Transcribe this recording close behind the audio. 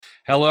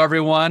Hello,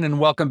 everyone, and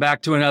welcome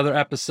back to another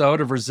episode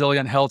of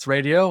Resilient Health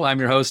Radio. I'm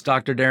your host,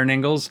 Dr. Darin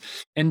Ingels,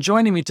 and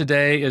joining me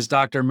today is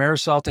Dr.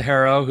 Marisol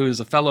Teijeiro, who is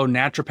a fellow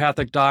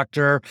naturopathic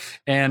doctor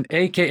and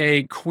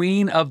AKA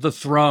Queen of the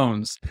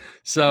Thrones.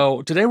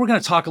 So today we're going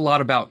to talk a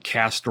lot about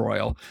castor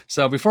oil.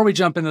 So before we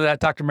jump into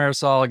that, Dr.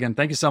 Marisol, again,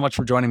 thank you so much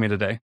for joining me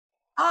today.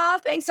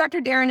 Thanks, Dr.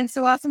 Darin. It's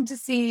so awesome to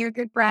see your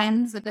good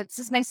friends. And it's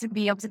just nice to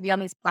be able to be on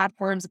these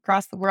platforms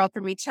across the world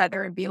from each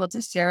other and be able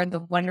to share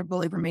the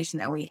wonderful information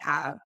that we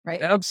have,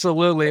 right?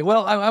 Absolutely.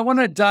 Well, I want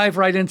to dive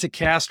right into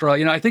castor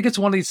oil. I think it's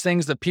one of these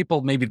things that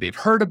people, maybe they've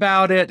heard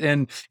about it.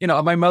 And,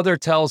 my mother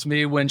tells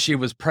me when she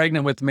was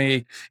pregnant with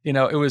me,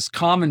 it was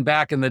common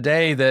back in the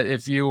day that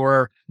if you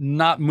were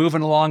not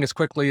moving along as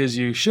quickly as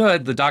you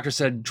should, the doctor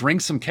said, drink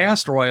some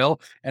castor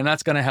oil, and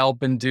that's going to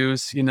help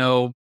induce,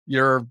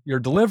 your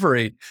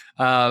delivery,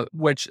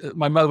 which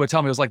my mother would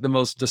tell me was like the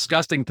most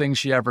disgusting thing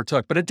she ever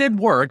took, but it did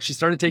work. She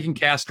started taking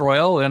castor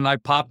oil and I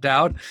popped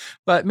out.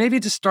 But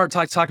maybe to start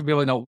talking to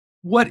people,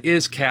 what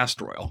is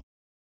castor oil?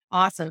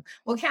 Awesome.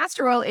 Well,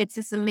 castor oil, it's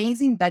this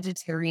amazing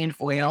vegetarian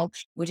oil,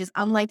 which is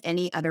unlike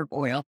any other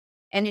oil.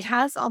 And it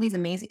has all these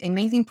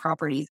amazing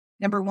properties.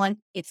 Number one,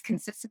 its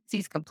consistency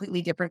is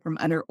completely different from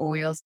other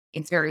oils.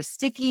 It's very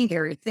sticky,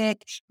 very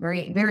thick,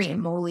 very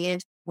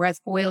emollient.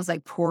 Whereas oils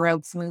like pour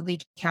out smoothly,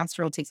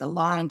 castor oil takes a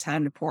long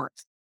time to pour.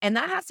 And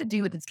that has to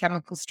do with its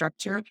chemical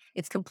structure.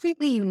 It's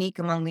completely unique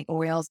among the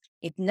oils.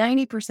 It's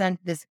 90%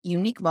 this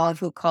unique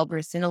molecule called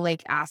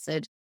racinoleic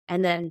acid,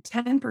 and then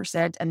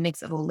 10% a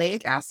mix of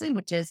oleic acid,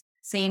 which is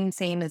same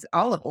as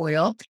olive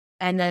oil,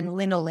 and then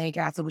linoleic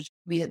acid, which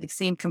would be the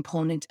same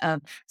component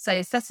of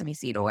sesame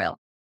seed oil.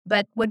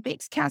 But what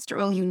makes castor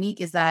oil unique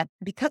is that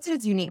because of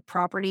its unique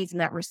properties in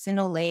that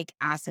racinoleic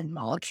acid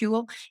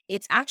molecule,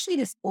 it's actually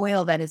this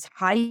oil that is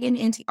high in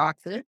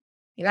antioxidant.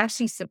 It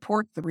actually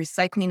supports the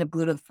recycling of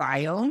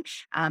glutathione.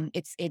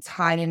 It's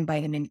high in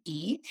vitamin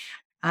E,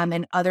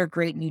 and other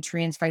great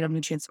nutrients,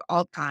 phytonutrients of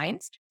all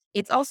kinds.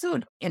 It's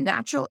also a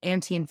natural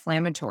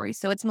anti-inflammatory.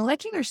 So its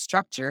molecular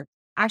structure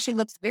actually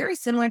looks very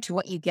similar to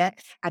what you get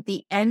at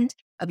the end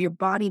of your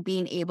body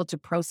being able to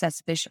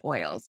process fish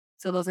oils.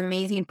 So those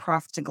amazing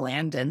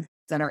prostaglandins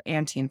that are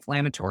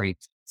anti-inflammatory.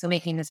 So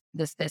making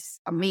this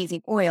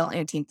amazing oil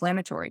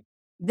anti-inflammatory.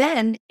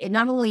 Then it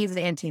not only is it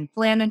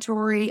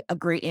anti-inflammatory, a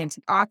great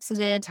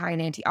antioxidant, high in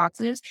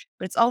antioxidants,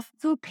 but it's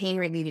also a pain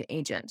relieving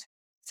agent.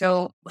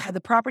 So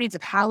the properties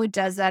of how it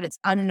does that, it's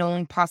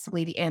unknown,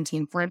 possibly the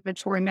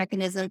anti-inflammatory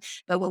mechanism.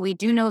 But what we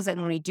do know is that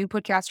when we do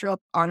put castor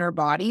oil on our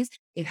bodies,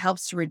 it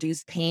helps to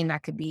reduce pain.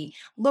 That could be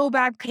low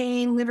back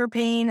pain, liver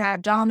pain,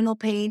 abdominal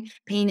pain,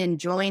 pain in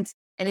joints.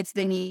 And it's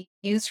been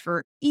used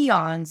for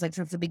eons, like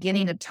since the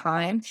beginning of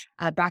time,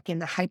 back in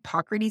the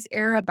Hippocrates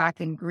era, back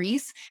in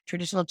Greece.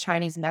 Traditional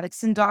Chinese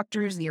medicine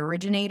doctors, the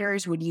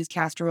originators, would use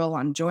castor oil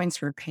on joints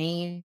for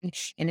pain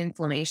and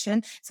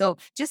inflammation. So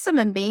just some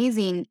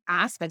amazing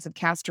aspects of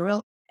castor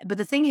oil. But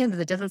the thing is,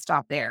 it doesn't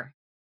stop there.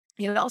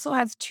 It also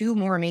has two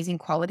more amazing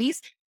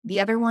qualities. The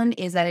other one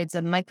is that it's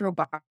a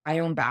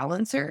microbiome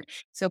balancer.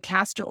 So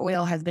castor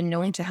oil has been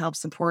known to help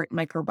support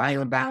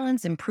microbiome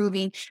balance,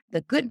 improving the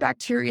good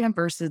bacteria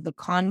versus the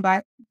con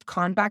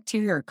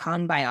bacteria or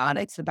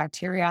conbiotics, the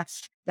bacteria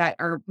that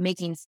are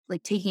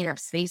taking up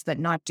space but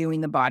not doing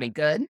the body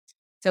good.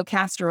 So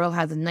castor oil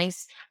has a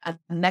nice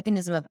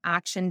mechanism of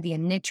action via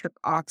nitric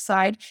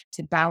oxide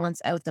to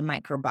balance out the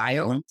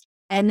microbiome.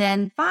 And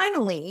then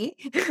finally,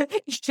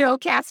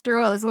 castor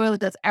oil is oil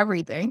that does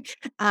everything.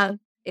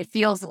 It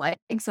feels like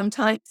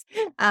sometimes.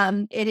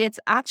 It is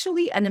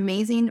actually an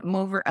amazing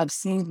mover of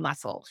smooth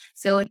muscle.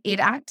 So it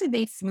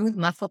activates smooth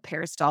muscle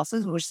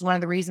peristalsis, which is one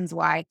of the reasons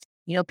why,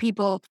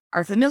 people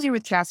are familiar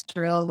with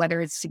castor oil,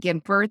 whether it's to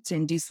give birth, to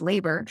induce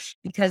labor,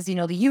 because, the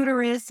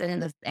uterus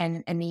and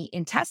the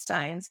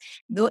intestines,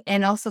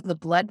 and also the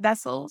blood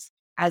vessels,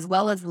 as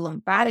well as the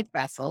lymphatic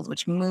vessels,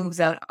 which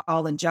moves out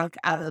all the junk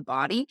out of the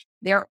body,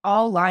 they're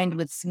all lined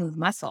with smooth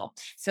muscle.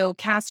 So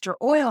castor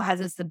oil has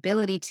this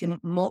ability to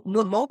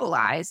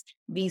mobilize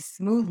these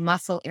smooth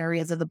muscle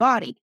areas of the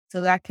body.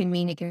 So that can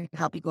mean it can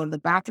help you go to the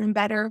bathroom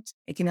better.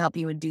 It can help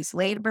you induce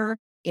labor.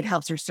 It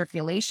helps your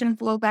circulation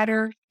flow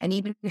better, and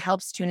even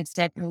helps to an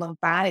extent your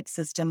lymphatic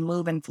system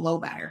move and flow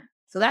better.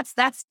 So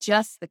that's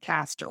just the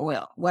castor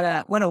oil. What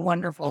a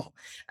wonderful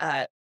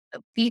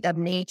feat of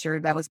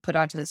nature that was put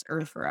onto this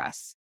earth for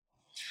us.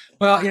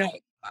 Well,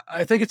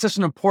 I think it's just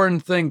an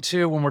important thing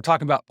too when we're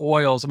talking about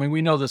oils. I mean,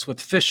 we know this with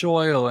fish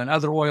oil and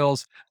other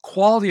oils.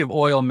 Quality of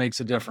oil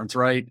makes a difference,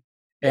 right?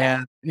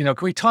 Yeah. And,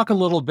 can we talk a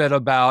little bit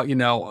about,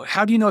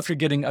 how do you know if you're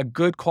getting a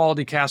good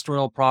quality castor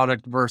oil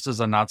product versus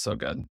a not so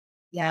good?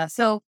 Yeah.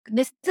 So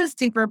this is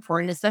super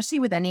important, especially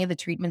with any of the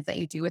treatments that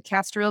you do with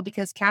castor oil,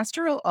 because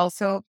castor oil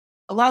also,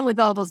 along with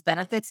all those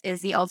benefits,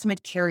 is the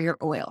ultimate carrier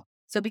oil.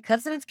 So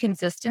because of its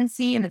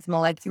consistency and its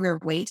molecular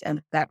weight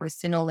and that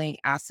racinoleic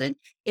acid,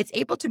 it's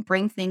able to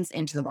bring things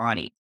into the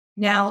body.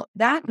 Now,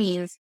 that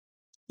means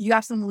you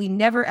absolutely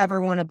never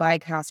ever want to buy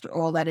castor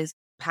oil that is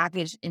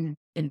packaged in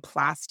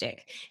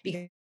plastic,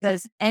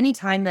 because any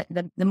time that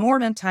the more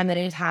amount of time that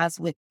it has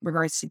with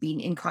regards to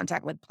being in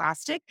contact with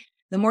plastic,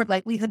 the more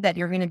likelihood that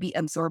you're going to be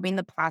absorbing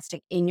the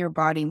plastic in your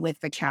body with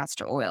the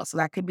castor oil. So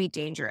that could be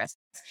dangerous,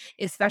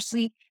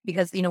 especially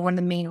because, one of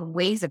the main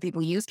ways that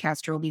people use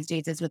castor oil these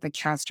days is with a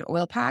castor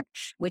oil pack,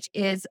 which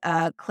is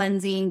a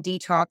cleansing,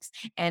 detox,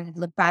 and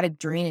lymphatic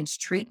drainage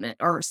treatment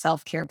or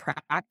self-care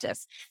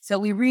practice. So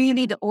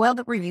the oil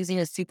that we're using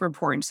is super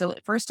important. So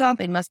first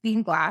off, it must be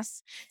in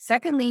glass.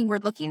 Secondly, we're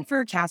looking for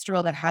a castor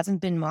oil that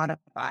hasn't been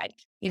modified.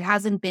 It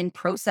hasn't been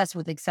processed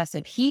with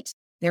excessive heat,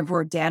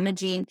 therefore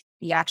damaging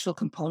the actual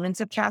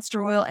components of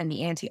castor oil and the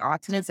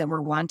antioxidants that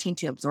we're wanting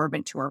to absorb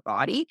into our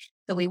body.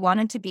 So we want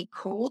it to be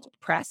cold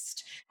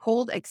pressed.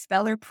 Cold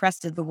expeller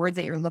pressed is the word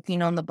that you're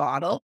looking on the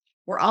bottle.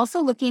 We're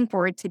also looking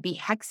for it to be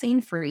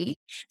hexane free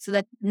so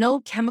that no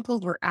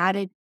chemicals were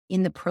added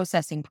in the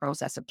processing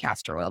process of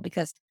castor oil,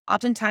 because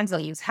oftentimes they'll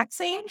use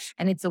hexane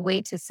and it's a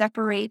way to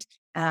separate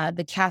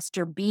the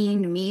castor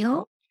bean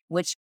meal,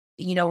 which,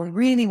 we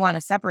really want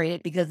to separate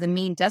it because the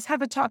mean does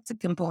have a toxic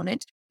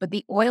component, but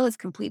the oil is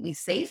completely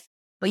safe.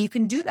 But you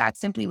can do that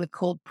simply with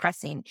cold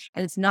pressing,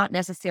 and it's not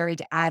necessary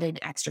to add in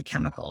extra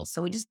chemicals.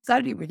 So we just got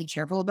to be really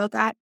careful about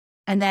that.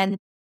 And then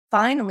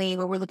finally,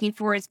 what we're looking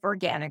for is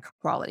organic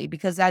quality,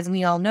 because as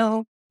we all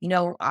know,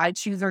 I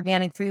choose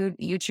organic food,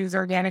 you choose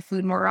organic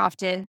food more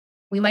often.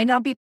 We might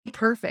not be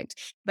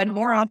perfect, but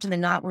more often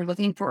than not, we're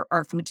looking for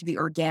our food to be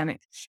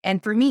organic.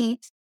 And for me,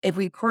 if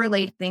we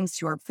correlate things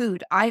to our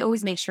food, I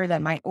always make sure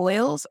that my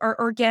oils are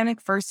organic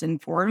first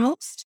and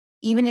foremost,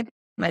 even if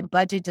my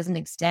budget doesn't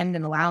extend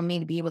and allow me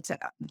to be able to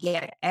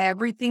get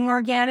everything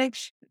organic.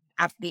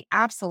 The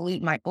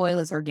absolute, my oil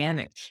is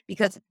organic,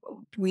 because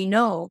we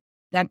know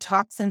that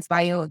toxins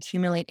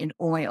bioaccumulate in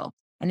oil.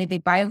 And if they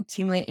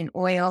bioaccumulate in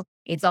oil,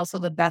 it's also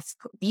the best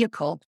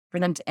vehicle for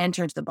them to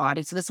enter into the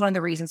body. So this is one of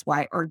the reasons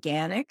why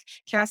organic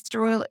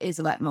castor oil is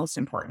the most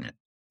important.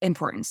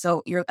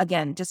 So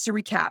again, just to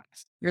recap,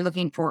 you're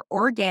looking for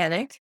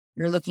organic,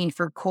 you're looking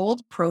for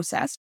cold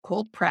processed,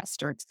 cold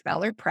pressed or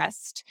expeller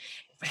pressed,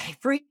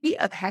 free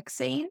of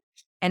hexane,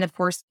 and of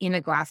course in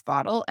a glass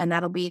bottle. And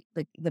that'll be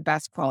the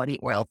best quality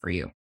oil for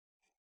you.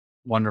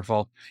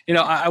 Wonderful.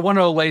 I want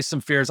to allay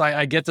some fears.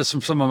 I get this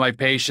from some of my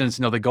patients.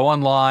 They go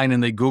online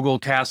and they Google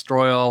castor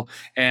oil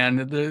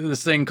and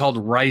this thing called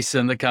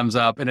ricin that comes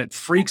up, and it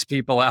freaks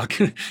people out.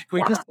 Can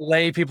we just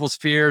allay people's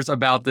fears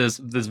about this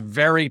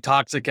very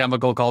toxic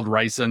chemical called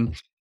ricin?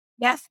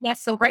 Yes,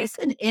 yes. So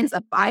ricin is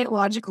a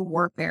biological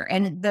warfare.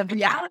 And the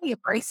reality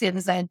of ricin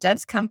is that it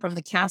does come from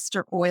the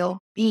castor oil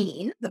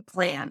bean, the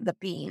plant, the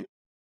bean.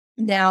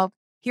 Now,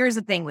 here's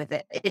the thing with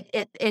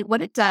it.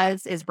 What it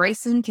does is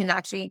ricin can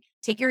actually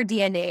take your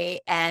DNA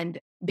and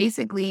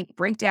basically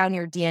break down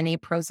your DNA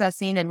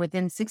processing. And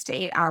within 6 to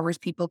 8 hours,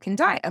 people can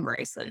die of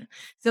ricin.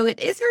 So it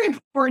is very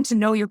important to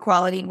know your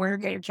quality and where you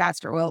get your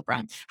castor oil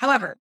from.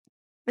 However,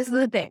 this is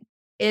the thing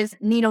is,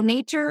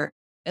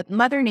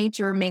 Mother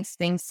Nature makes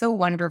things so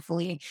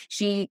wonderfully.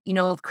 She,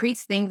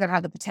 creates things that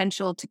have the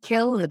potential to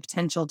kill and the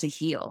potential to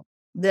heal.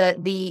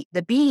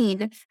 The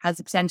bean has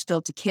the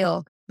potential to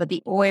kill, but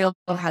the oil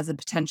has the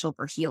potential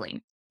for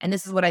healing. And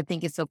this is what I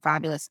think is so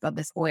fabulous about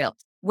this oil.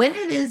 When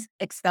it is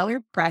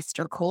expeller pressed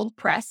or cold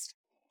pressed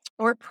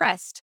or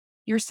pressed,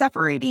 you're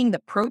separating the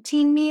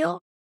protein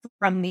meal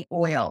from the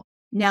oil.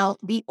 Now,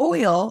 the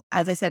oil,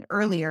 as I said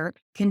earlier,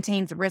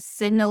 contains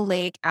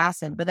ricinoleic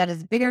acid, but that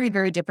is very,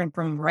 very different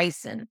from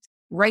ricin.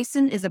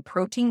 Ricin is a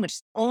protein which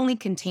is only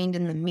contained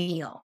in the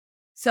meal.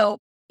 So,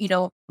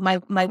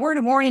 my word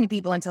of warning to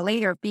people until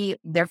later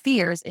their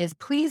fears is,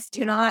 please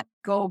do not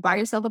go buy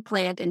yourself a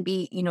plant and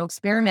be,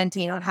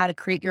 experimenting on how to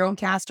create your own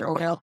castor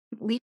oil.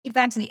 Leave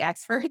that to the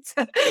experts.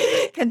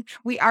 And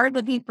we are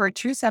looking for a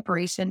true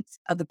separation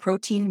of the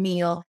protein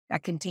meal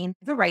that contains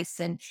the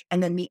ricin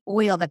and then the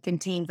oil that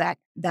contains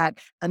that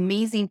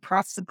amazing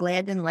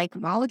prostaglandin-like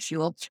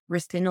molecule,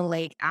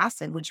 ricinoleic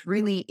acid, which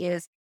really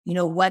is,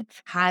 what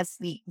has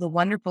the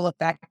wonderful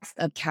effects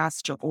of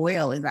castor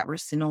oil is that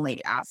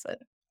ricinoleic acid.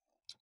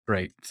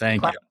 Great.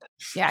 Thank you.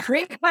 Yeah,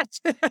 very much.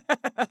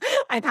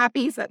 I'm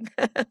happy.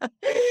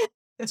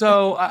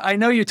 So I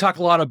know you talk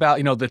a lot about,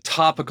 the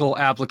topical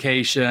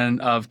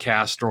application of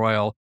castor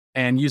oil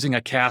and using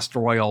a castor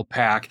oil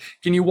pack.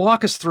 Can you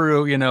walk us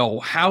through,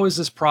 how is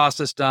this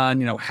process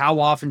done? How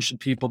often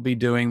should people be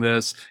doing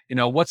this?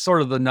 What's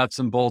sort of the nuts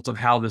and bolts of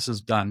how this is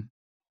done?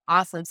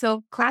 Awesome.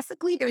 So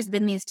classically, there's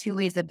been these two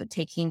ways of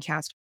taking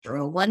castor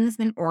oil. One has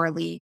been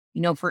orally,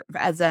 for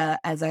to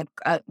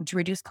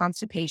reduce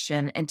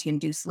constipation and to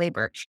induce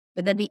labor.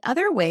 But then the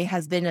other way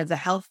has been as a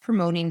health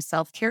promoting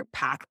self care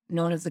pack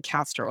known as the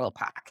castor oil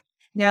pack.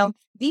 Now,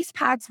 these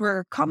packs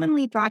were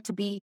commonly thought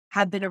to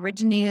have been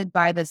originated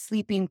by the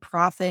sleeping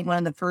prophet, one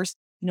of the first,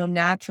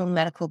 natural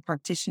medical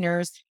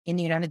practitioners in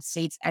the United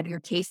States,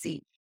 Edgar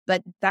Casey.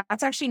 But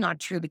that's actually not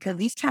true, because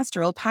these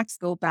castor oil packs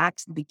go back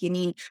to the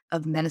beginning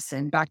of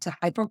medicine, back to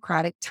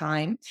Hippocratic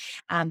time,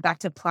 back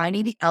to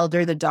Pliny the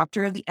Elder, the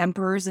doctor of the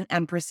emperors and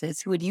empresses,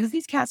 who would use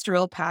these castor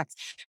oil packs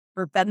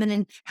for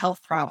feminine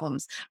health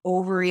problems,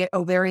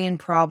 ovarian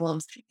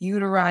problems,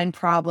 uterine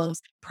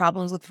problems,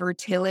 problems with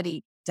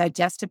fertility,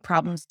 digestive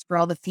problems for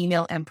all the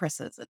female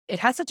empresses. It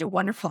has such a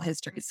wonderful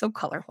history. It's so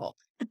colorful.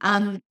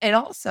 It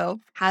also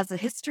has a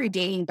history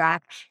dating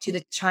back to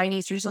the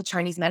traditional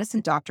Chinese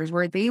medicine doctors,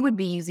 where they would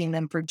be using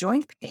them for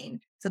joint pain.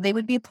 So they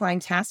would be applying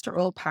castor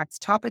oil packs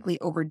topically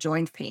over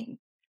joint pain.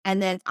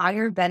 And then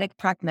Ayurvedic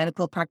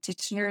medical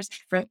practitioners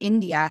from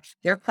India,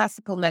 their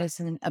classical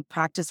medicine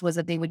practice was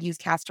that they would use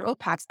castor oil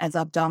packs as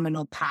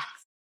abdominal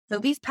packs. So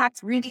these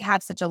packs really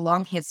have such a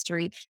long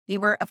history. They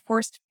were, of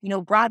course,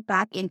 brought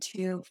back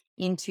into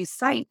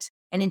sight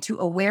and into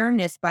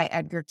awareness by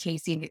Edgar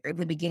Cayce at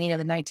the beginning of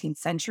the 19th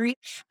century,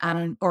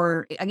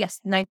 or I guess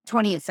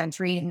 20th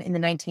century in the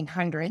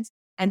 1900s.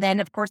 And then,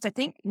 of course, I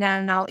think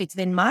now it's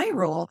been my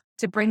role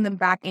to bring them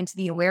back into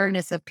the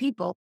awareness of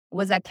people,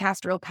 was that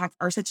castor oil packs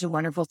are such a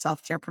wonderful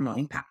self-care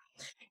promoting pack.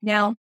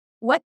 Now,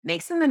 what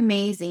makes them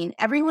amazing?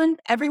 Everyone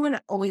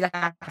always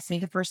asks me,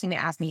 the first thing they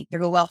ask me, they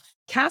go, well,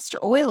 castor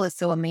oil is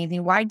so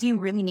amazing. Why do you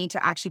really need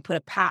to actually put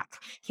a pack?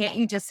 Can't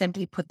you just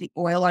simply put the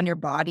oil on your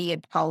body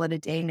and call it a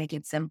day, make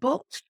it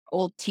simple?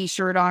 Old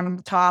t-shirt on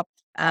the top.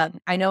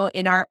 I know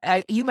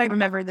you might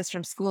remember this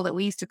from school, that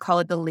we used to call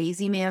it the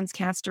lazy man's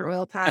castor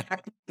oil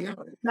pack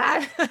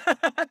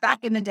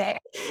back in the day.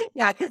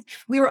 Yeah, because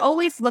we were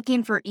always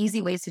looking for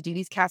easy ways to do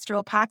these castor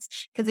oil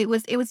packs, because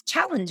it was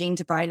challenging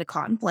to find a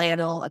cotton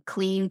flannel, a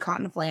clean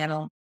cotton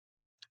flannel,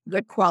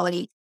 good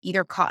quality,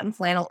 either cotton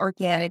flannel,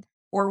 organic,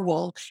 or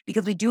wool,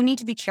 because we do need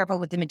to be careful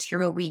with the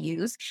material we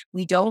use.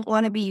 We don't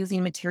want to be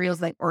using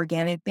materials like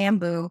organic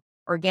bamboo.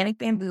 Organic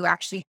bamboo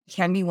actually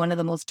can be one of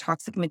the most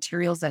toxic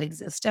materials that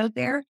exist out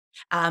there.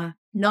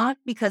 Not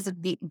because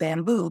of the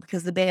bamboo,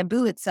 because the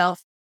bamboo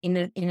itself in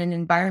an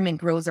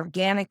environment grows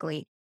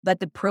organically, but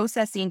the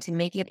processing to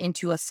make it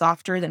into a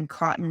softer than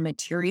cotton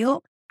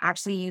material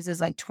actually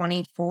uses like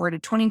 20 to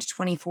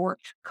 24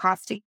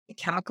 caustic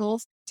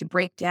chemicals to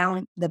break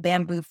down the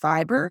bamboo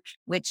fiber,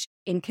 which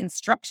in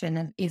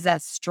construction is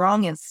as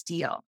strong as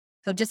steel.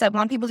 So I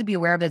want people to be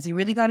aware of this. You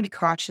really got to be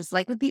cautious,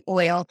 like with the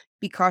oil,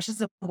 be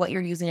cautious of what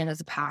you're using it as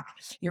a pack.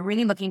 You're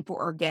really looking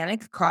for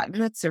organic cotton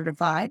that's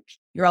certified.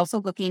 You're also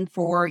looking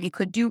for, you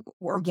could do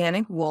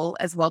organic wool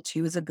as well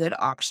too, is a good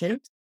option.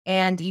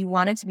 And you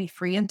want it to be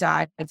free of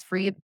dyes,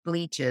 free of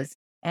bleaches,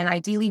 and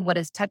ideally what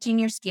is touching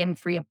your skin,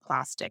 free of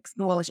plastics.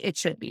 Well, it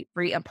should be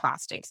free of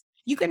plastics.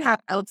 You can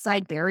have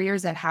outside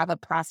barriers that have a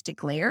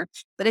plastic layer,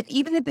 but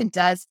even if it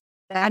does,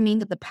 that means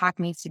that the pack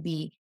needs to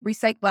be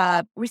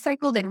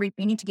recycled, and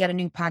you need to get a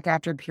new pack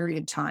after a period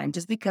of time,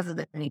 just because of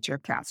the nature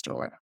of castor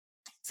oil.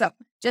 So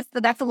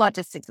that's the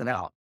logistics of it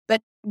all.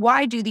 But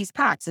why do these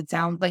packs? It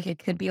sounds like it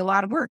could be a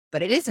lot of work,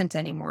 but it isn't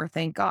anymore,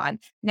 thank God.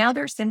 Now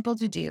they're simple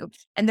to do.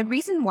 And the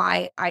reason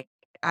why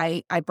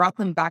I brought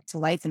them back to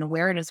life and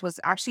awareness was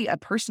actually a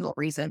personal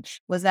reason,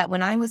 was that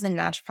when I was in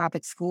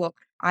naturopathic school,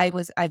 I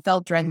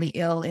felt dreadfully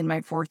ill in my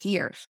 4th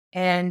year.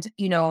 And,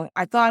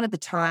 I thought at the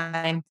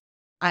time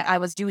I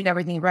was doing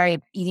everything right,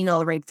 eating all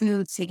the right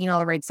foods, taking all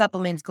the right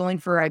supplements, going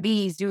for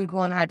IVs, doing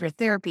colon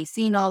hydrotherapy,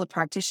 seeing all the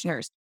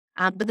practitioners.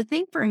 But the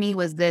thing for me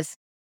was this,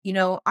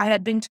 I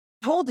had been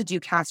told to do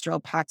castor oil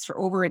packs for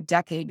over a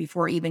decade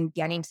before even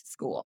getting to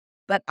school.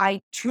 But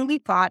I truly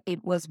thought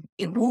it was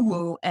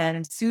woo-woo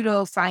and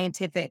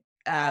pseudo-scientific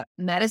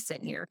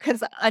medicine here.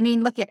 Because,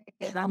 look at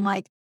it. I'm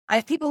like,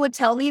 people would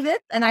tell me this,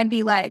 and I'd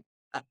be like,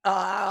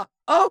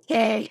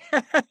 okay,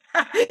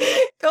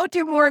 go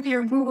do more of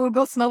your woo-woo,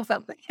 go smoke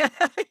something.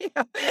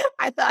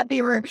 I thought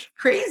they were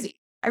crazy.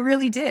 I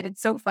really did.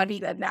 It's so funny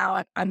that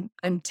now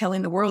I'm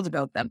telling the world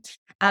about them.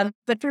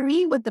 But for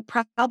me, what the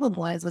problem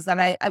was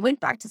that I went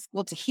back to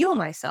school to heal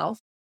myself,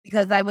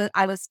 because I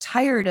was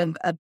tired of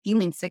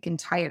feeling sick and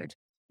tired.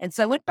 And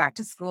so I went back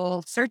to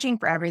school, searching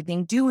for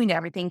everything, doing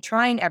everything,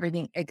 trying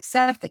everything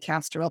except the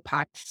castor oil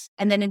pack.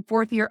 And then in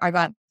 4th year, I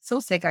got so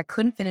sick I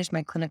couldn't finish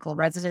my clinical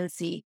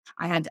residency.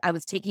 I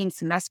was taking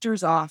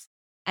semesters off.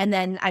 And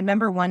then I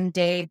remember one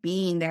day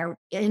being there,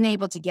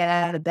 unable to get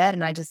out of bed,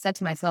 and I just said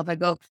to myself, I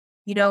go,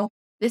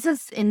 this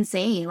is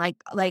insane.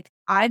 Like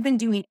I've been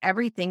doing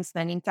everything,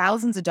 spending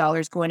thousands of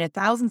dollars, going to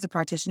thousands of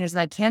practitioners, and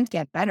I can't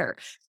get better.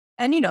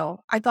 And,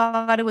 I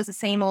thought it was the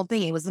same old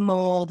thing. It was the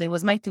mold. It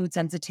was my food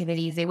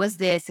sensitivities. It was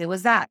this, it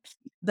was that.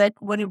 But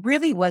what it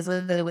really was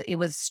that it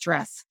was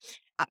stress.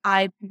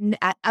 Up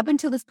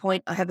until this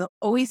point, I have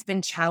always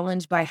been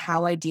challenged by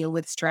how I deal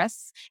with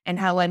stress and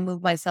how I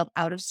move myself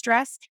out of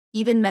stress.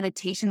 Even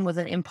meditation was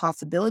an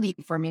impossibility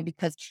for me,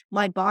 because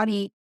my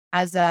body,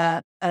 as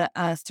a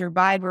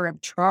survivor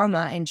of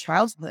trauma in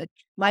childhood,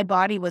 my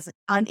body was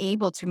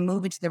unable to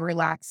move into the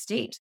relaxed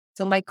state.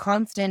 So my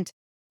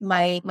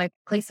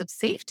place of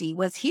safety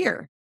was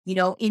here,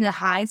 in a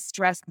high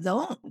stress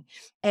zone.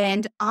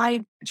 And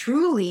I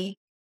truly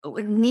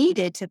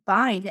needed to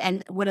find,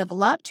 and would have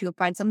loved to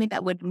find, something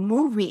that would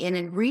move me in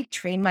and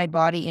retrain my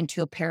body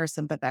into a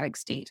parasympathetic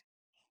state.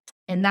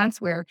 And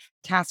that's where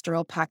castor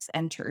oil packs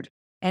entered.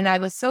 And I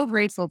was so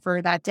grateful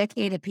for that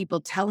decade of people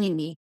telling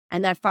me.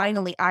 And then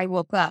finally I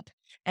woke up,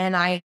 and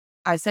I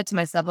said to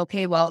myself,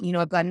 okay, well,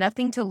 I've got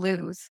nothing to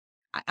lose.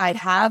 I'd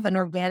have an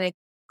organic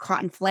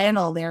cotton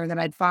flannel there that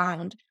I'd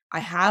found. I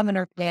have an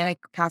organic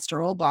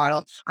castor oil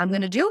bottle. I'm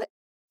going to do it.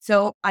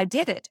 So I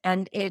did it.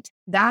 And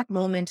that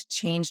moment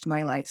changed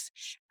my life.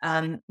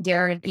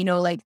 Darin,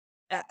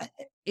 uh,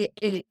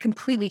 it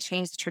completely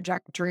changed the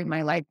trajectory of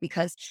my life,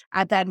 because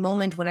at that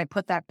moment when I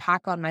put that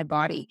pack on my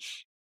body,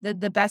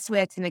 the best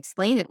way I can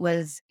explain it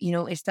was,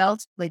 it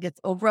felt like this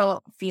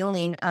overall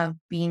feeling of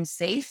being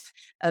safe,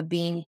 of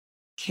being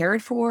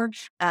cared for.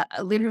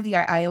 Literally,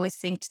 I always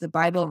think to the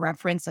Bible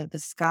reference of the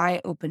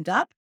sky opened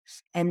up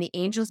and the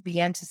angels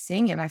began to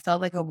sing, and I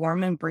felt like a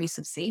warm embrace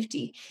of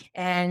safety.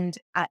 And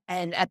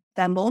at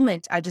that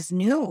moment, I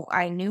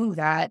knew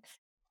that,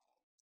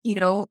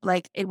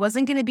 like, it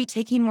wasn't going to be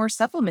taking more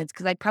supplements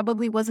because I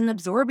probably wasn't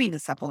absorbing the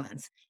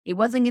supplements. It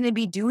wasn't going to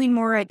be doing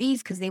more IVs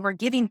because they were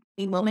giving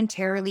me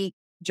momentarily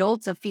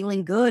jolts of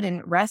feeling good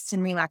and rest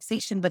and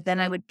relaxation. But then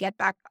I would get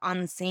back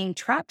on the same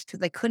track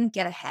because I couldn't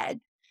get ahead.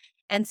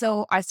 And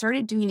so I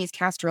started doing these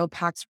castor oil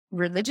packs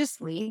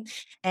religiously,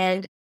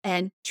 and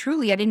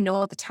truly I didn't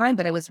know at the time,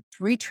 but I was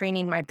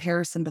retraining my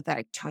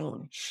parasympathetic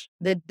tone.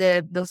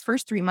 Those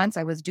first 3 months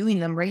I was doing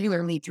them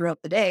regularly throughout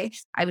the day.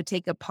 I would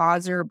take a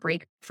pause or a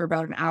break for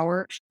about an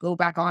hour, go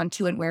back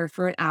onto it, wear it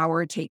for an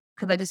hour, take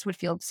because I just would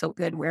feel so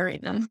good wearing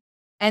them.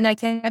 And I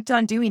kept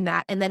on doing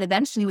that. And then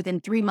eventually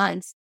within 3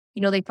 months,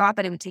 they thought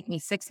that it would take me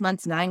 6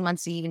 months, 9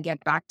 months to even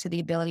get back to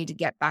the ability to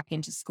get back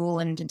into school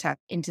and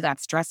into that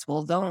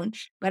stressful zone.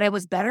 But I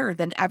was better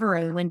than ever.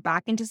 I went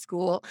back into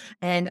school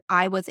and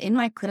I was in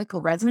my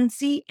clinical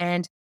residency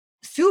and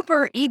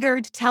super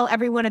eager to tell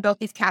everyone about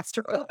these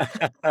castor oil. I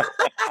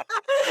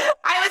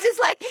was just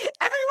like,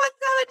 everyone's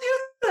gotta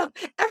do them.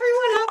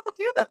 Everyone has to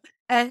do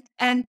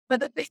them. But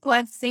the thing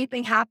was, same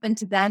thing happened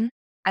to them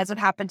as what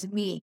happened to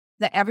me.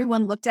 That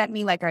everyone looked at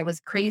me like I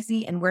was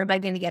crazy, and where am I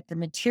going to get the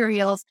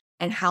materials,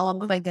 and how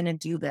am I going to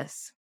do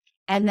this?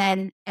 And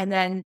then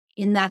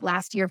in that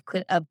last year of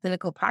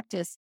clinical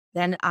practice,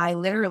 then I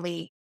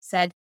literally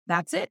said,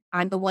 that's it.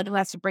 I'm the one who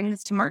has to bring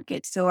this to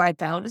market. So I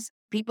found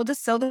people to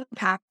sell the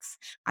packs.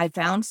 I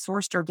found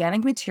sourced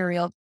organic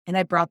material, and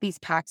I brought these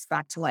packs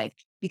back to life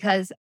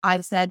because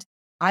I've said,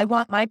 I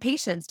want my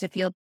patients to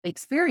feel the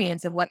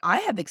experience of what I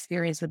have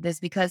experienced with this,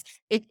 because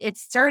it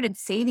started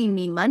saving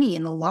me money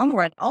in the long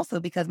run. Also,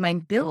 because my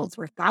bills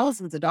were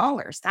thousands of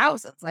dollars,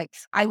 thousands. Like,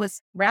 I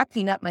was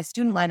wrapping up my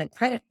student line of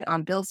credit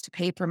on bills to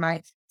pay for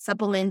my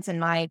supplements and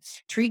my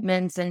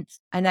treatments. And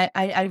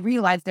I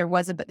realized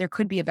but there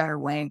could be a better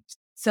way.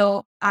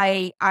 So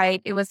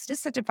it was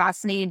just such a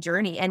fascinating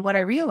journey. And what I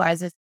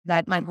realized is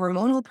that my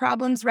hormonal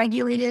problems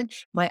regulated,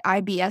 my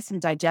IBS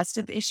and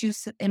digestive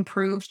issues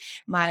improved,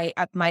 my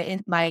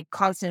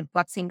constant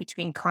fluxing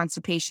between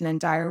constipation and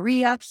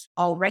diarrhea,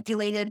 all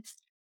regulated.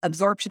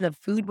 Absorption of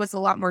food was a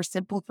lot more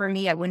simple for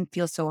me. I wouldn't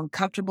feel so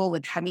uncomfortable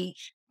with heavy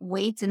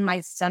weights in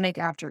my stomach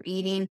after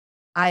eating.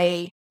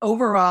 I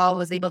overall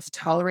was able to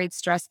tolerate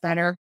stress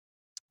better.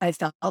 I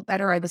felt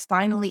better. I was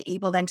finally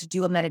able then to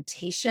do a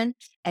meditation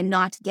and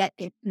not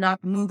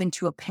move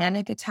into a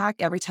panic attack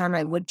every time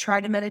I would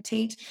try to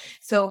meditate.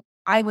 So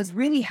I was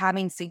really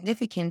having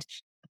significant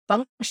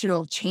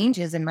functional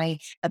changes in my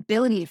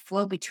ability to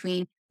flow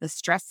between the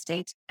stress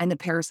state and the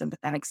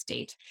parasympathetic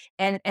state.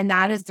 And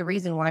that is the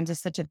reason why I'm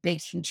just such a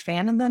big, huge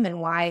fan of them, and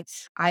why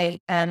I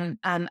am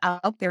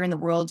out there in the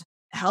world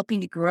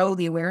helping to grow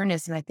the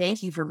awareness. And I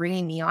thank you for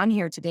bringing me on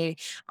here today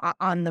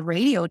on the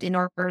radio in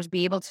order to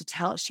be able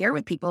to share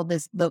with people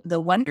the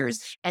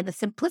wonders and the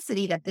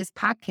simplicity that this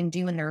pack can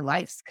do in their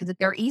lives, because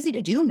they're easy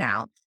to do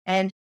now.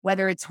 And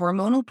whether it's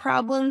hormonal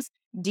problems,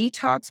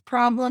 detox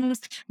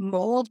problems,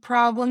 mold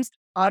problems,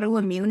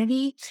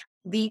 autoimmunity,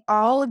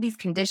 all of these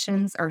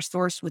conditions are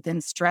sourced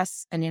within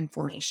stress and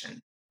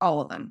inflammation, all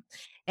of them.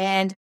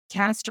 And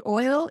castor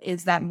oil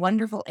is that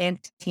wonderful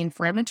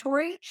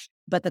anti-inflammatory,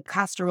 but the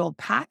castor oil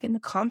pack and the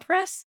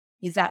compress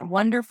is that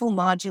wonderful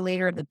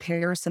modulator of the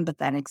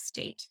parasympathetic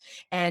state,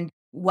 and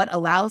what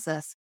allows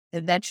us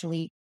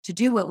eventually to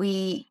do what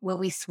we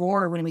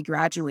swore when we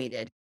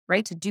graduated,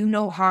 right? To do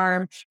no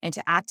harm and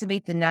to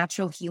activate the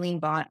natural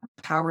healing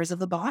powers of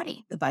the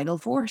body, the vital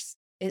force.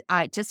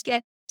 I just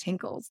get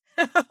tinkles.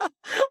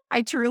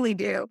 I truly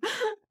do.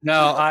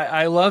 No,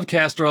 I love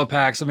castor oil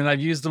packs. I mean,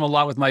 I've used them a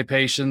lot with my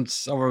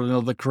patients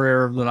over the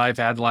career that I've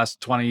had the last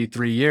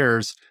 23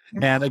 years.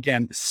 And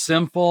again,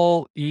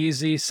 simple,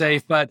 easy,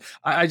 safe. But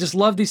I just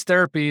love these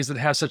therapies that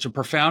have such a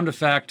profound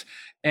effect,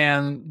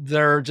 and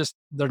they're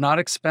not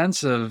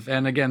expensive.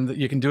 And again,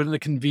 you can do it in the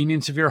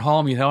convenience of your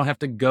home. You don't have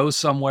to go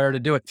somewhere to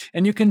do it,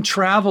 and you can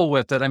travel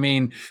with it. I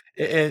mean,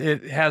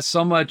 it has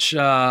so much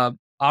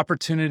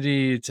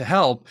opportunity to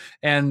help.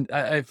 And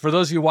for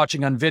those of you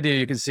watching on video,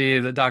 you can see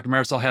that Dr.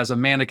 Marisol has a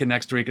mannequin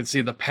next to her. You can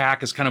see the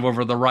pack is kind of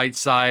over the right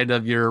side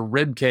of your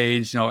rib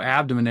cage,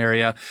 abdomen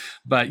area,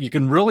 but you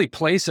can really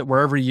place it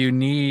wherever you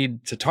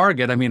need to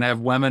target. I mean, I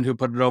have women who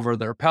put it over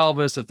their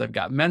pelvis if they've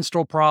got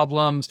menstrual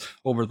problems,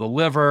 over the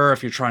liver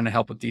if you're trying to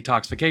help with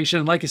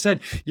detoxification. Like you said,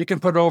 you can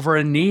put over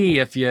a knee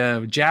if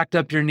you jacked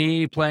up your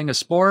knee playing a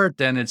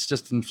sport and it's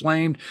just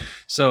inflamed.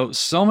 So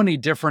many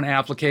different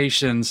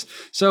applications.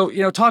 So,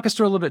 talk us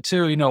through a little bit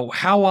too,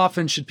 how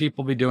often should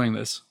people be doing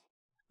this?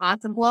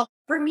 Awesome. Well,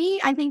 For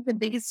me, I think the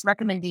biggest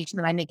recommendation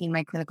that I make in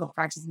my clinical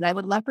practice is I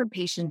would love for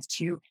patients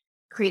to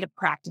create a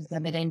practice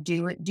of it and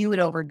do it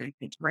over the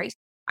week, right?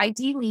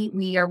 Ideally,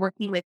 we are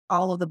working with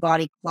all of the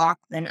body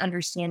clocks and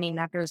understanding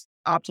that there's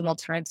optimal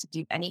times to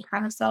do any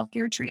kind of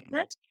self-care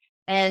treatment.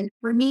 And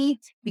for me,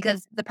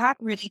 because the path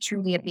really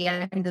truly at the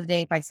end of the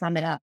day, if I sum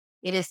it up,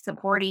 it is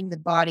supporting the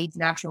body's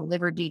natural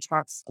liver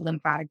detox,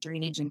 lymphatic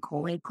drainage, and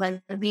colon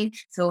cleansing.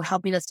 So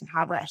helping us to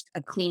have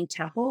a clean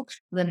temple.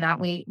 Then that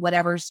way,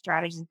 whatever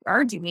strategies we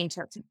are doing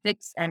to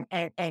fix and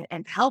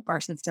help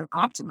our system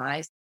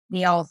optimize,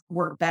 they all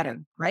work better,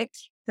 right?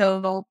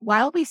 So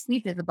while we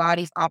sleep is the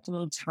body's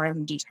optimal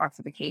time of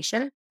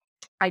detoxification,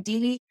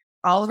 ideally,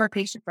 all of our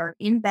patients are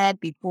in bed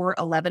before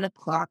 11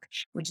 o'clock,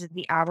 which is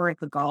the hour of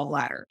the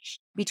gallbladder.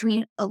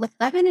 Between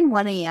 11 and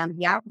 1 a.m.,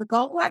 the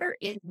gallbladder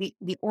is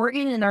the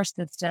organ in our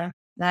system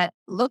that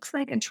looks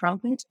like a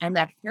trumpet and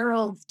that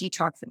heralds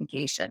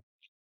detoxification.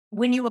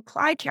 When you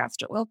apply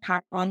castor oil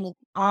pack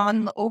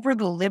over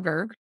the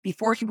liver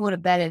before you go to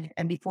bed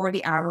and before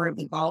the hour of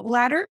the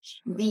gallbladder,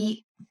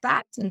 the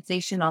fat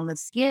sensation on the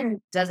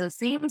skin does the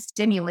same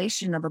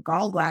stimulation of a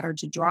gallbladder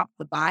to drop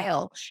the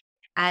bile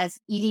as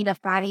eating a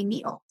fatty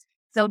meal.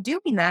 So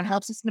doing that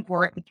helps us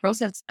support the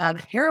process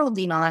of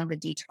heralding on the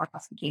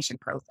detoxification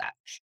process.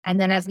 And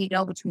then as we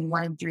know, between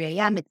 1 and 3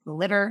 a.m., it's the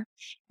liver.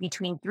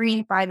 Between 3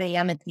 and 5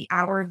 a.m., it's the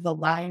hour of the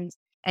lungs.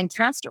 And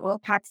castor oil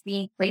packs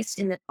being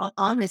placed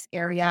on this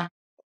area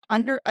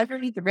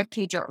underneath the rib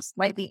cage or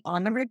slightly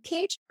on the rib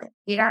cage,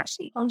 it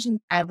actually functions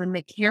as a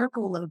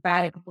mechanical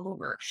lymphatic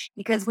mover.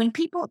 Because when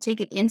people take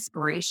an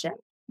inspiration,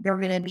 they're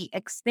going to be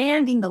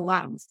expanding the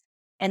lungs.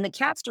 And the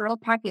castor oil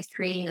pack is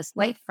creating a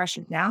slight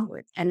pressure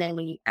downwards. And then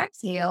when you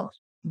exhale,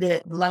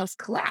 the lungs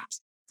collapse.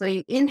 So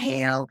you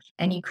inhale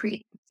and you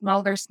create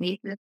smaller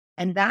spaces.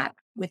 And that,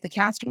 with the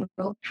castor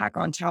oil pack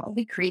on top of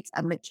it, creates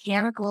a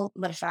mechanical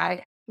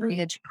lymphatic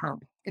drainage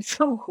pump. It's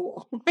so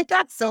cool. Like,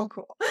 that's so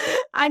cool.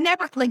 I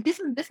never like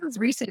this is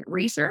recent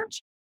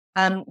research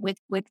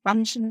with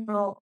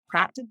functional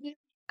practices.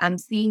 I'm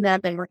seeing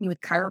them and working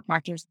with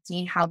chiropractors,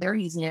 seeing how they're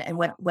using it and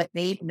what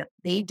they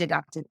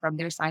deducted from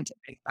their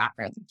scientific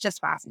backgrounds. It's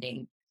just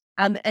fascinating.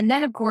 And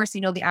then of course,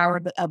 the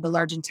hour of the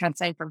large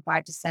intestine from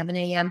 5 to 7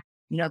 a.m.,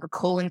 the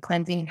colon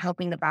cleansing and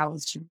helping the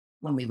bowels to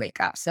when we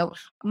wake up. So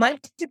my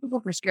typical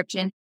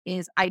prescription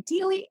is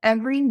ideally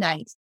every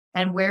night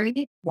and wearing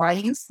it while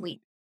you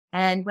sleep.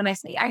 And when I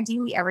say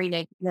ideally every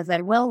night, because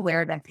I'm well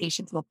aware that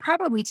patients will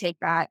probably take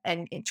that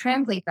and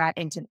translate that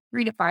into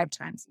 3 to 5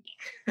 times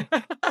a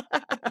week.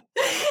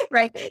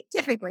 Right?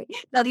 Typically,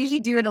 they'll usually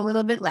do it a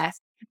little bit less.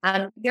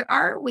 There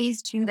are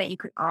ways too that you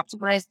could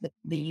optimize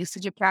the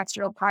usage of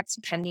castor oil pots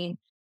depending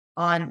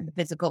on the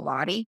physical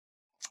body.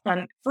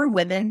 For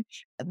women,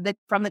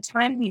 from the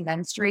time we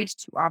menstruate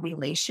to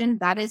ovulation,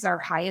 that is our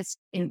highest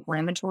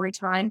inflammatory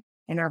time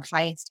and our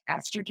highest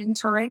estrogen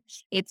time.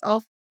 It's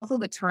also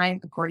the time,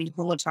 according to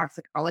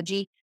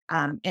holotoxicology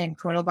and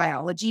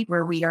chronobiology,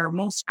 where we are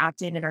most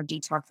active in our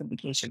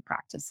detoxification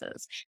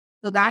practices.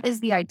 So that is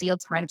the ideal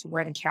time to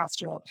wear the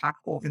castor oil pack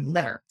over the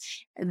liver.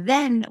 And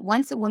then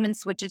once a woman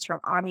switches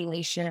from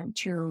ovulation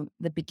to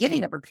the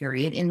beginning of her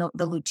period in the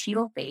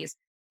luteal phase,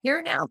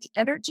 here now the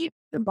energy of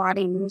the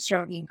body moves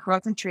from being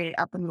concentrated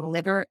up in the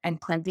liver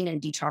and cleansing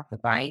and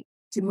detoxifying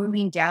to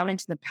moving down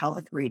into the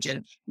pelvic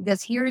region.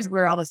 Because here is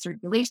where all the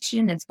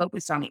circulation is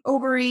focused on the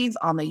ovaries,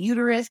 on the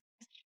uterus,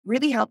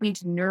 really helping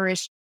to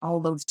nourish all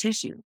those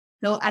tissues.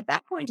 So at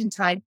that point in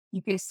time,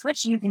 you can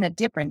switch using a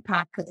different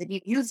pack, because if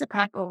you use the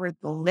pack over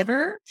the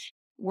liver,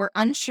 we're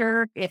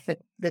unsure if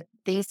the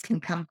things can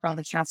come from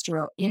the castor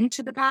oil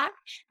into the pack,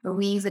 but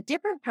we use a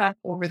different pack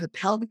over the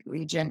pelvic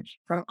region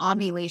from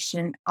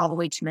ovulation all the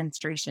way to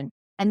menstruation.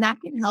 And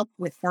that can help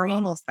with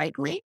hormonal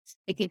cycling.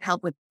 It can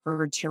help with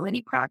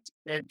fertility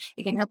practices.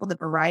 It can help with a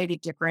variety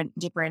of different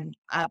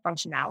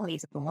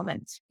functionalities of the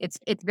woman. It's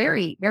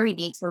very, very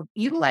neat. So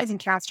utilizing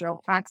castor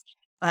oil packs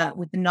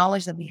with the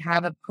knowledge that we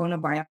have of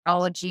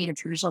chronobiology, the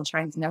traditional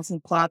Chinese medicine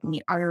clock, and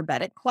the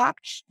Ayurvedic clock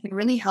can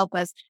really help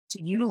us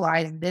to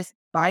utilize this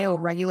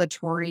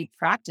bioregulatory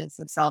practice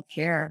of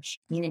self-care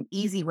in an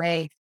easy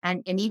way.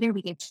 And even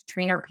we get to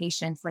train our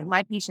patients, like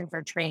my patients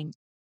are trained,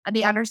 and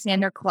they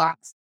understand their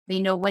clocks. They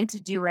know when to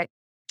do it.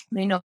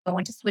 They know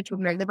when to switch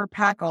from their liver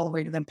pack all the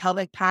way to the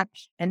pelvic pack.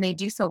 And they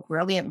do so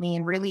brilliantly.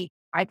 And really,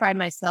 I find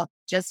myself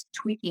just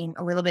tweaking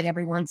a little bit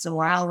every once in a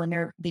while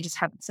when they just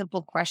have a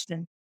simple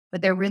question,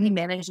 but they're really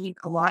managing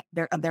a lot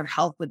of their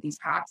health with these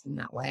packs in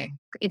that way.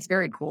 It's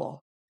very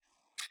cool.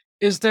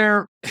 Is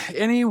there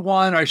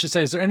anyone, or I should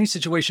say, is there any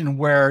situation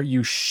where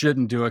you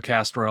shouldn't do a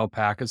castor oil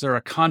pack? Is there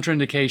a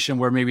contraindication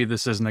where maybe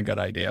this isn't a good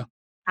idea?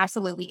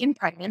 Absolutely. In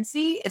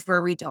pregnancy is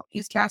where we don't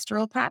use castor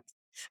oil packs,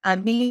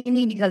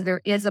 mainly because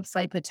there is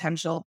upside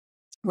potential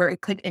where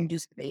it could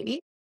induce the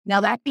baby. Now,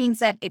 that being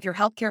said, if you're a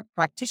healthcare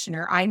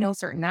practitioner, I know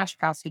certain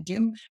naturopaths who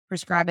do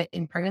prescribe it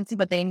in pregnancy,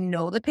 but they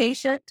know the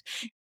patient.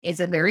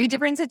 It's a very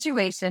different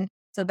situation.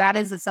 So that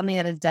is something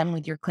that is done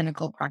with your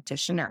clinical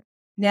practitioner.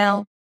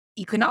 Now,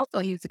 you can also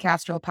use the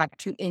castor oil pack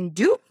to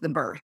induce the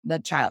birth,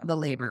 the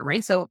labor,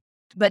 right? So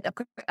But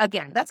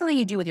again, that's something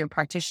you do with your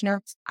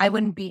practitioner. I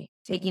wouldn't be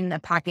taking the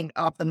packing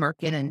off the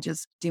market and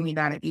just doing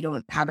that if you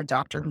don't have a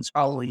doctor who's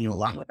following you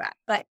along with that.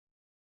 But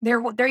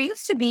there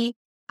used to be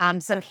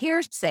some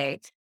hearsay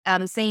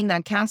saying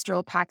that castor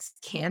oil packs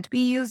can't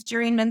be used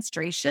during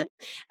menstruation,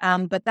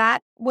 but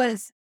that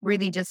was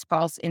really just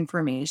false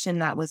information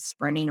that was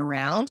spreading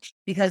around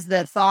because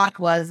the thought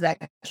was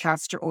that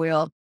castor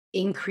oil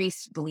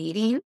increased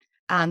bleeding.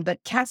 But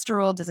castor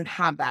oil doesn't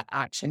have that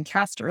action.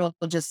 Castor oil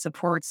just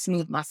supports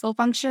smooth muscle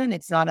function.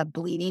 It's not a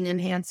bleeding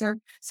enhancer.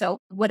 So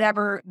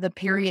whatever the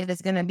period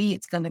is going to be,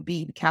 it's going to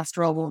be.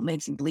 Castor oil won't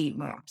make you bleed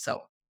more.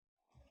 So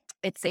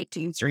it's safe to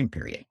use during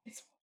period.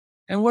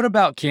 And what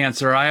about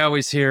cancer? I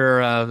always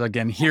hear,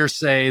 again,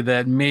 hearsay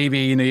that maybe,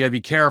 you know, you gotta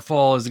be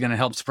careful. Is it going to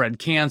help spread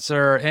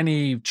cancer?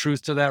 Any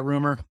truth to that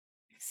rumor?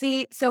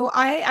 See, so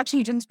I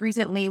actually just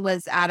recently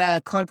was at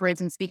a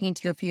conference and speaking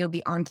to a few of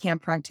the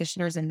on-camp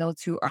practitioners and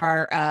those who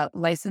are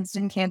licensed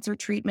in cancer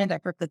treatment. I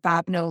work with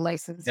FABNO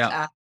licensed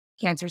Yeah,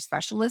 cancer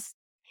specialists.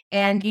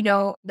 And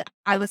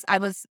I was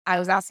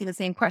asking the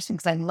same question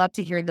because I'd love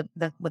to hear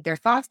what their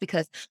thoughts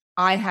because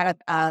I had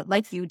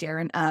like you,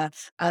 Darin, a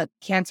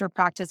cancer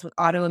practice with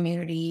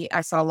autoimmunity. I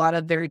saw a lot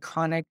of very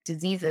chronic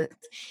diseases,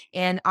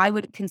 and I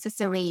would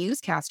consistently use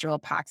castor oil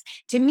packs.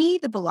 To me,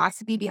 the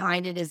philosophy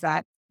behind it is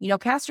that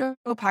castor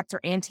oil packs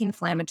are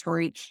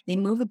anti-inflammatory. They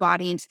move the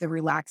body into the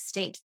relaxed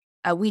state.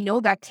 We know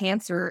that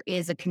cancer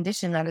is a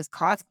condition that is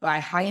caused by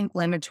high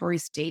inflammatory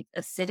state,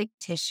 acidic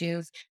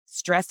tissues,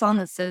 stress on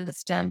the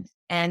system,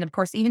 and of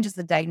course, even just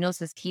the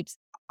diagnosis keeps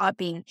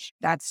upping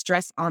that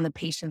stress on the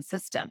patient's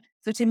system.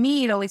 So to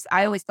me,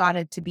 I always thought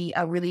it to be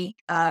a really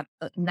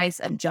nice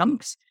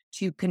adjunct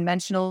to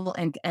conventional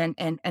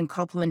and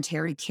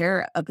complementary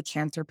care of the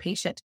cancer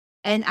patient.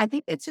 And I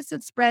think it's just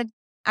a spread.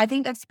 I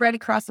think that's spread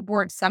across the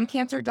board. Some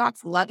cancer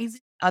docs love it,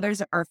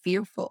 others are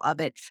fearful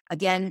of it.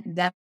 Again,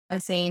 that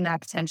saying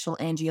that potential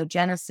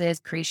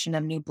angiogenesis, creation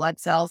of new blood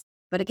cells.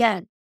 But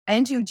again,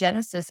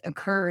 angiogenesis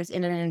occurs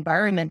in an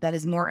environment that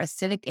is more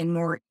acidic and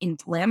more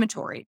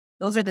inflammatory.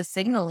 Those are the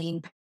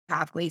signaling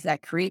pathways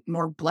that create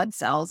more blood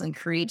cells and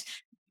create,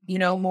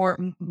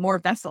 more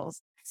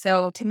vessels.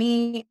 So to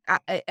me,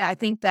 I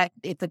think that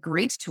it's a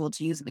great tool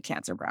to use in the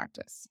cancer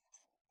practice.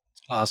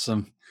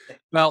 awesome.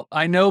 Well,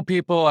 I know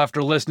people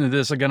after listening to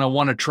this are going to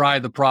want to try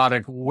the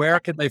product. Where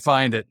can they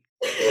find it?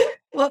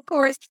 Well, of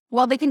course.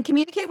 Well, they can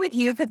communicate with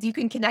you because you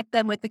can connect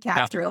them with the Yeah,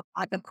 castor oil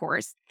pack, of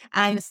course,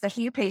 and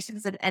especially your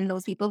patients and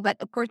those people. But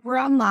of course, we're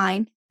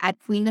online at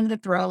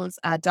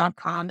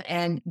queenofthethrones.com,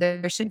 and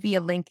there should be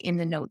a link in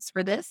the notes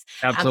for this.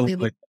 We'll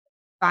absolutely.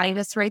 find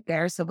us right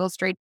there. So go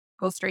straight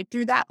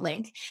through that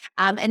link.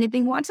 And if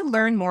they want to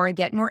learn more and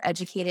get more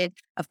educated,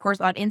 of course,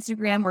 on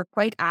Instagram, we're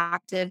quite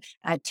active,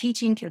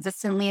 teaching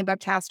consistently about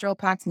castor oil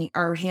packs. And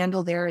our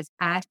handle there is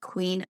at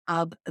Queen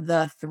of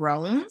the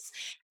Thrones.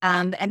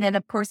 And then,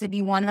 of course, if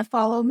you want to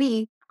follow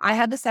me, I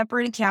have a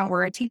separate account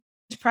where I teach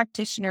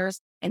practitioners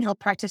and help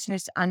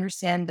practitioners to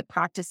understand the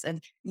practice of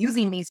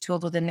using these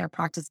tools within their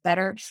practice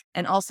better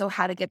and also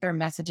how to get their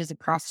messages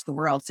across the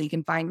world. So you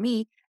can find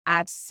me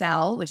at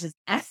Cell, which is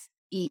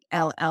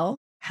SELL,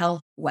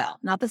 Health Well,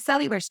 not the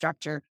cellular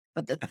structure,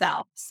 but the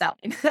cell.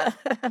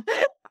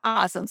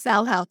 Awesome.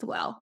 Cell Health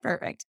Well.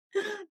 Perfect.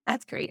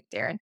 That's great,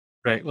 Darin.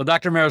 Great. Well,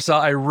 Dr. Marisol,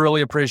 I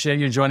really appreciate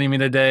you joining me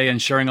today and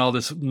sharing all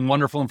this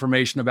wonderful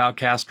information about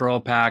castor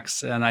oil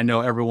packs. And I know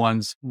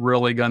everyone's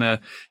really going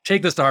to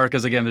take this to heart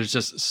because, again, there's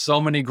just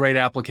so many great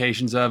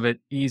applications of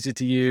it, easy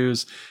to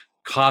use,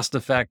 cost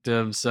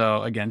effective.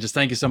 So, again, just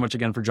thank you so much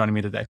again for joining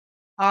me today.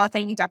 Oh,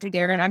 thank you, Dr.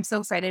 Darin. I'm so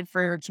excited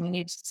for your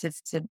community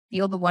to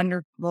feel the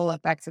wonderful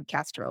effects of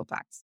castor oil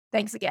packs.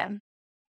 Thanks again.